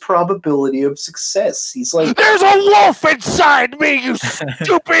highest probability of success. He's like, there's a wolf inside me, you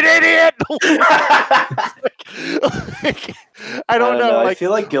stupid idiot! I don't know. I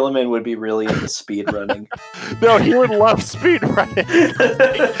feel like Gilliman would be really into speed running. No, he would love speed running.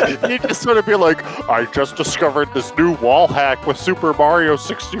 He'd just sort of be like, I just discovered this new wall hack with Super Mario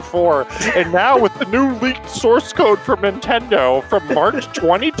 64, and now with the new leaked source code from Nintendo from March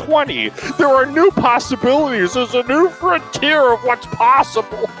 2020, there are new possibilities. There's a new frontier of what's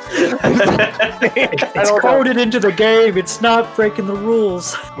possible. It's coded into the game. It's not breaking the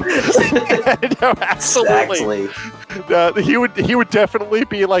rules. No, absolutely. Exactly. He would definitely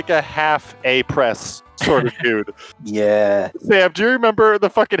be like a half A-press sort of dude. Yeah. Sam, do you remember the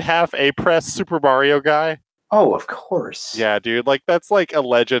fucking half A-press Super Mario guy? Oh, of course. Yeah, dude. Like that's like a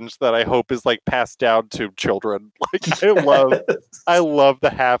legend that I hope is like passed down to children. Like I love the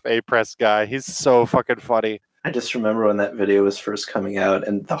half A-press guy. He's so fucking funny. I just remember when that video was first coming out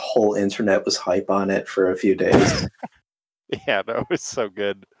and the whole internet was hype on it for a few days. Yeah, no, it was so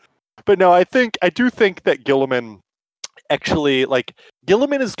good. But no, I do think that Gilliman actually, like,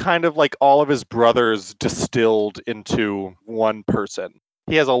 Gilliman is kind of like all of his brothers distilled into one person.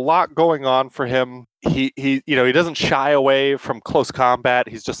 He has a lot going on for him. He doesn't shy away from close combat.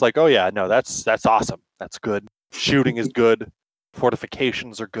 He's just like, oh yeah, no, that's awesome. That's good. Shooting is good.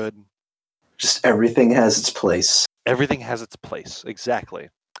 Fortifications are good. Just everything has its place. Everything has its place, exactly.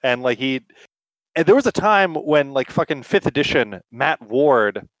 And like and there was a time when like fucking 5th edition Matt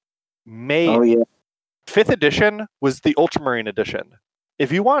Ward made. Oh yeah. 5th edition was the Ultramarine edition.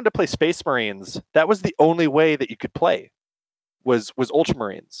 If you wanted to play Space Marines, that was the only way that you could play. Was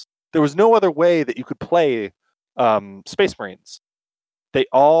Ultramarines. There was no other way that you could play Space Marines. They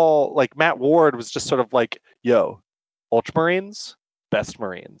all, like, Matt Ward was just sort of like, yo, Ultramarines, best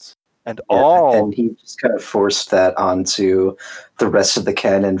Marines. And and he just kind of forced that onto the rest of the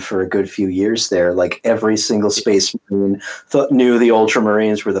canon for a good few years there. Like every single Space Marine knew the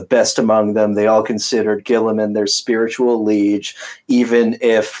Ultramarines were the best among them. They all considered Guilliman their spiritual liege, even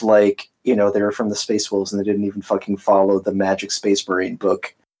if, like, you know, they were from the Space Wolves and they didn't even fucking follow the Magic Space Marine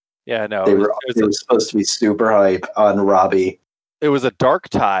book. Yeah, no, they were supposed to be super hype on Robbie. It was a dark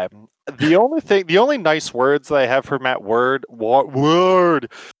time. The only nice words that I have for Matt Ward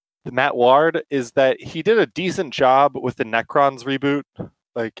is that he did a decent job with the Necrons reboot.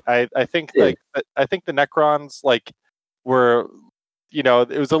 Like I think the Necrons like were, you know,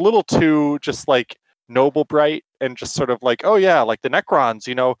 it was a little too just like noble bright and just sort of like, oh yeah, like the Necrons,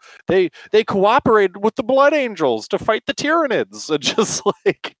 you know, they cooperated with the Blood Angels to fight the Tyranids, and just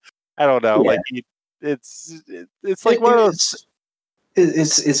like, I don't know, like it's like one of those.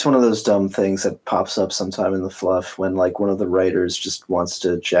 It's one of those dumb things that pops up sometime in the fluff when, like, one of the writers just wants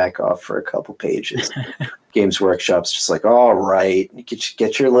to jack off for a couple pages. Games Workshop's just like, all right,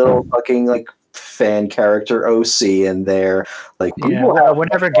 get your little fucking like fan character OC in there. Like,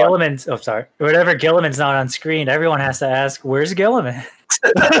 whenever Gilliman's not on screen, everyone has to ask, "Where's Gilliman?"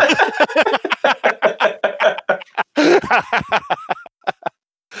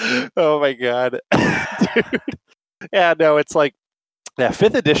 Oh my god, dude! Yeah, no, it's like. Yeah,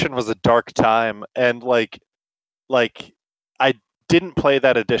 5th edition was a dark time, and like I didn't play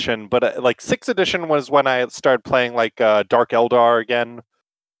that edition, but like 6th edition was when I started playing like Dark Eldar again,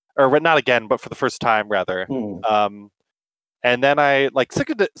 or not again, but for the first time rather. And then I like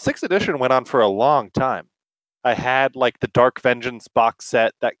 6th edition went on for a long time. I had like the Dark Vengeance box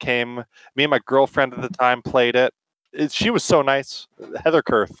set that came. Me and my girlfriend at the time played it. She was so nice, Heather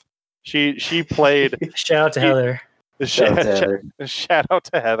Kurth. She played. Shout out to Heather. Shout out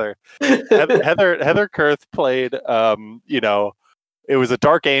to Heather. Heather Kurth played, you know, it was a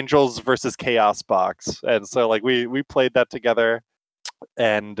Dark Angels versus Chaos box. And so like we played that together,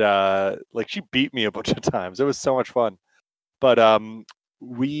 and like she beat me a bunch of times. It was so much fun. But or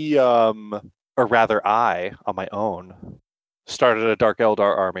rather I, on my own, started a Dark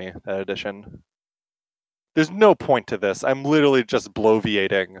Eldar army that edition. There's no point to this. I'm literally just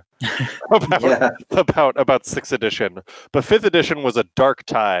bloviating about 6th edition. But 5th edition was a dark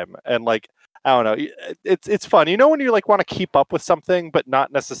time, and like, I don't know, it's fun. You know, when you like want to keep up with something but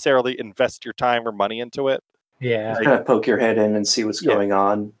not necessarily invest your time or money into it. Yeah. Kind of poke your head in and see what's going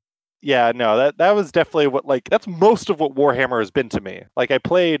on. Yeah, no, that was definitely that's most of what Warhammer has been to me. Like I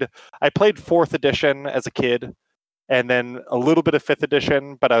played 4th edition as a kid, and then a little bit of 5th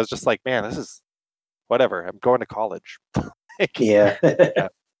edition, but I was just like, man, this is whatever. I'm going to college. Yeah.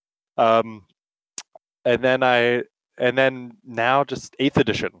 And then now just 8th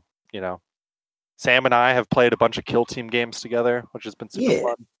edition, you know. Sam and I have played a bunch of Kill Team games together, which has been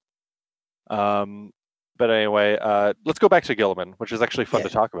super fun. But anyway, let's go back to Guilliman, which is actually fun to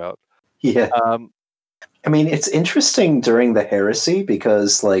talk about. Yeah. I mean, it's interesting during the Heresy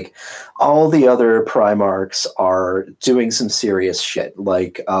because, like, all the other Primarchs are doing some serious shit.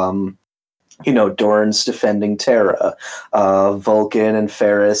 Like, you know, Dorn's defending Terra. Vulcan and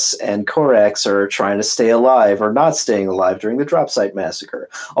Ferris and Corax are trying to stay alive or not staying alive during the Dropsite Massacre.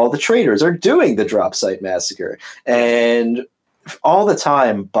 All the traitors are doing the Dropsite Massacre. And all the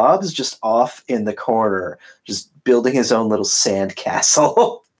time, Bob's just off in the corner, just building his own little sand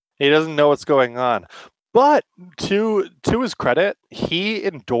castle. He doesn't know what's going on. But to his credit, he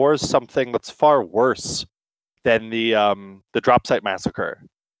endures something that's far worse than the Dropsite Massacre.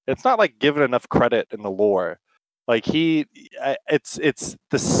 It's not like given enough credit in the lore. Like it's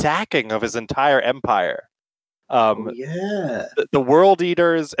the sacking of his entire empire. The World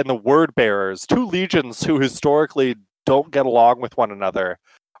Eaters and the Word Bearers, 2 legions who historically don't get along with one another,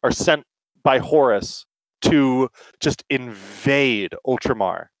 are sent by Horus to just invade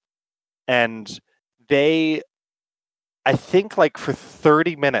Ultramar. And I think like for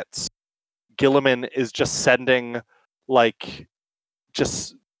 30 minutes, Guilliman is just sending like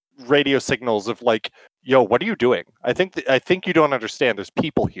just radio signals of like, yo, what are you doing? I think you don't understand. There's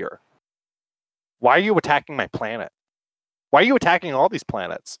people here. Why are you attacking my planet? Why are you attacking all these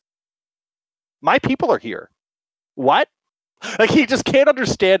planets? My people are here. What? Like, he just can't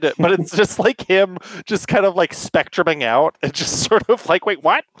understand it, but it's just like him just kind of like spectruming out and just sort of like, wait,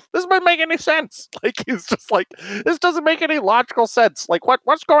 what? This doesn't make any sense. Like, he's just like, this doesn't make any logical sense. Like,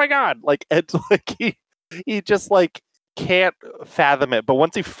 what's going on? Like, and like he just like can't fathom it. But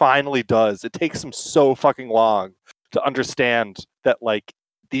once he finally does, it takes him so fucking long to understand that like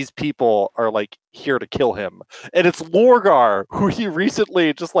these people are like here to kill him. And it's Lorgar, who he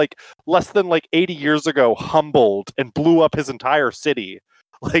recently, just like less than like 80 years ago, humbled and blew up his entire city,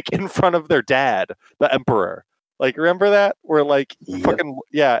 like in front of their dad, the Emperor. Like, remember that? Where like fucking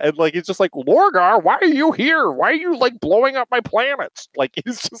and like it's just like, Lorgar, why are you here? Why are you like blowing up my planets? Like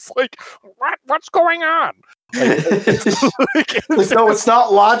he's just like, what's going on? Like, no, it's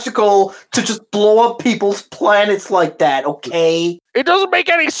not logical to just blow up people's planets like that. Okay, it doesn't make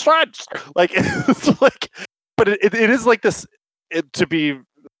any sense. Like it's like, but it is like this to be,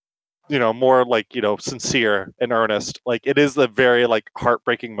 more like sincere and earnest. Like it is a very like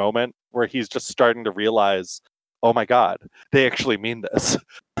heartbreaking moment where he's just starting to realize, oh my God, they actually mean this.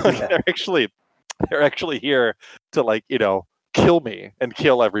 Like, they're actually here to like, kill me and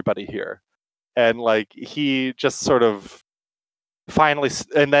kill everybody here. And like, he just sort of finally,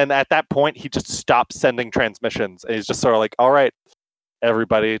 and then at that point, he just stops sending transmissions. And he's just sort of like, all right,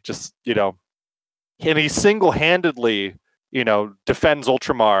 everybody, just, and he single-handedly, defends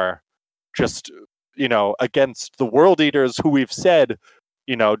Ultramar just, against the World Eaters who we've said,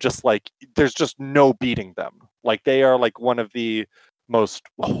 just like, there's just no beating them. Like they are like one of the most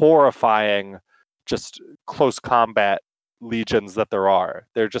horrifying, just close combat legions that there are.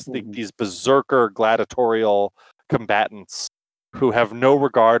 They're just these berserker gladiatorial combatants who have no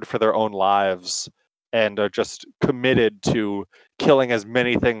regard for their own lives and are just committed to killing as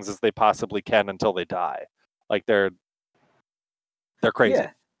many things as they possibly can until they die. Like they're crazy.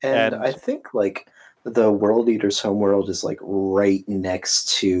 Yeah, and I think like the World Eater's homeworld is like right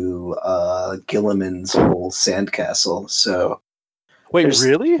next to Gilliman's whole sandcastle. So wait,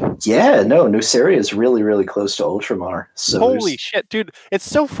 really? Yeah, no, Nuceria is really, really close to Ultramar. So holy shit, dude. It's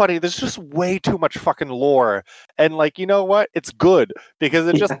so funny. There's just way too much fucking lore. And like, you know what? It's good because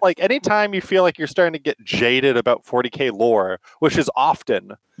it just like anytime you feel like you're starting to get jaded about 40k lore, which is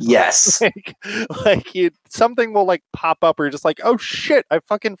often. Yes. Something will like pop up where you're just like, oh shit, I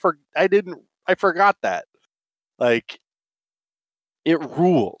forgot that. Like it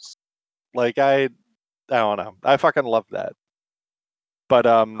rules. Like I don't know. I fucking love that. But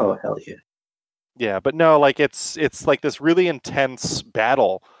oh hell yeah. Yeah, but no, like it's like this really intense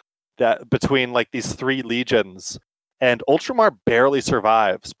battle that between like these three legions, and Ultramar barely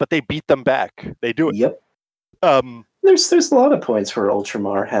survives, but they beat them back. They do it. Yep. There's a lot of points where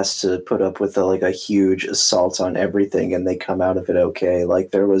Ultramar has to put up with a huge assault on everything, and they come out of it okay.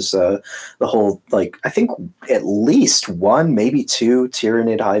 Like there was the whole I think at least one, maybe two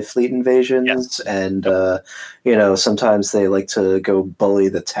Tyranid Hive Fleet invasions, yes. And sometimes they like to go bully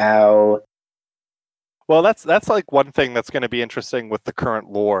the Tau. Well, that's like one thing that's going to be interesting with the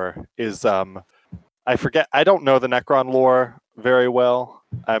current lore is I don't know the Necron lore very well.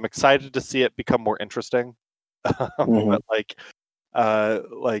 I'm excited to see it become more interesting. But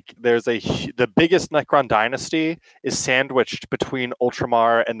there's the biggest Necron dynasty is sandwiched between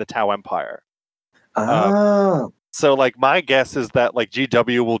Ultramar and the Tau Empire. So like my guess is that like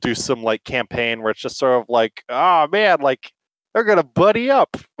GW will do some like campaign where it's just sort of like, oh man, like they're gonna buddy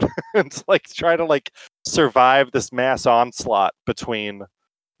up and like try to like survive this mass onslaught between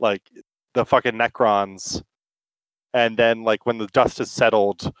like the fucking Necrons, and then like when the dust is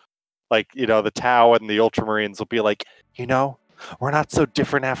settled, like, the Tau and the Ultramarines will be like, we're not so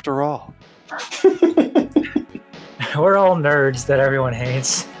different after all. We're all nerds that everyone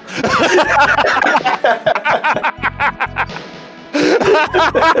hates.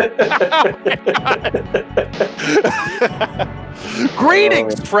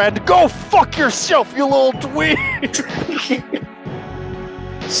 Greetings, friend. Go fuck yourself, you little dweeb.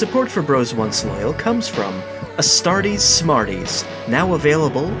 Support for Bros Once Loyal comes from Astartes Smarties, now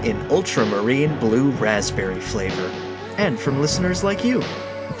available in ultramarine blue raspberry flavor. And from listeners like you.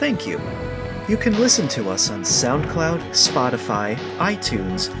 Thank you. You can listen to us on SoundCloud, Spotify,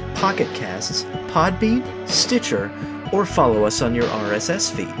 iTunes, Pocket Casts, Podbean, Stitcher, or follow us on your RSS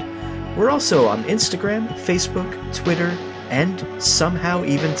feed. We're also on Instagram, Facebook, Twitter, and somehow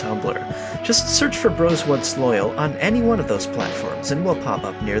even Tumblr. Just search for Bros Once Loyal on any one of those platforms and we'll pop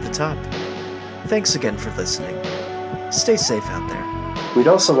up near the top. Thanks again for listening. Stay safe out there. We'd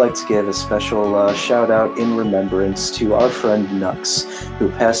also like to give a special shout-out in remembrance to our friend Nux, who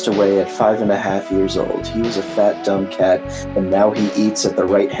passed away at 5.5 years old. He was a fat, dumb cat, and now he eats at the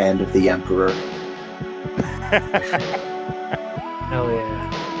right hand of the Emperor. Hell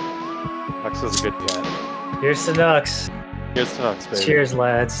yeah. Nux is a good cat. Here's to Nux. Here's to Nux, baby. Cheers,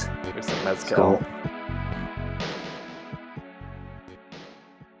 lads. Here's to Mezcal. Cool.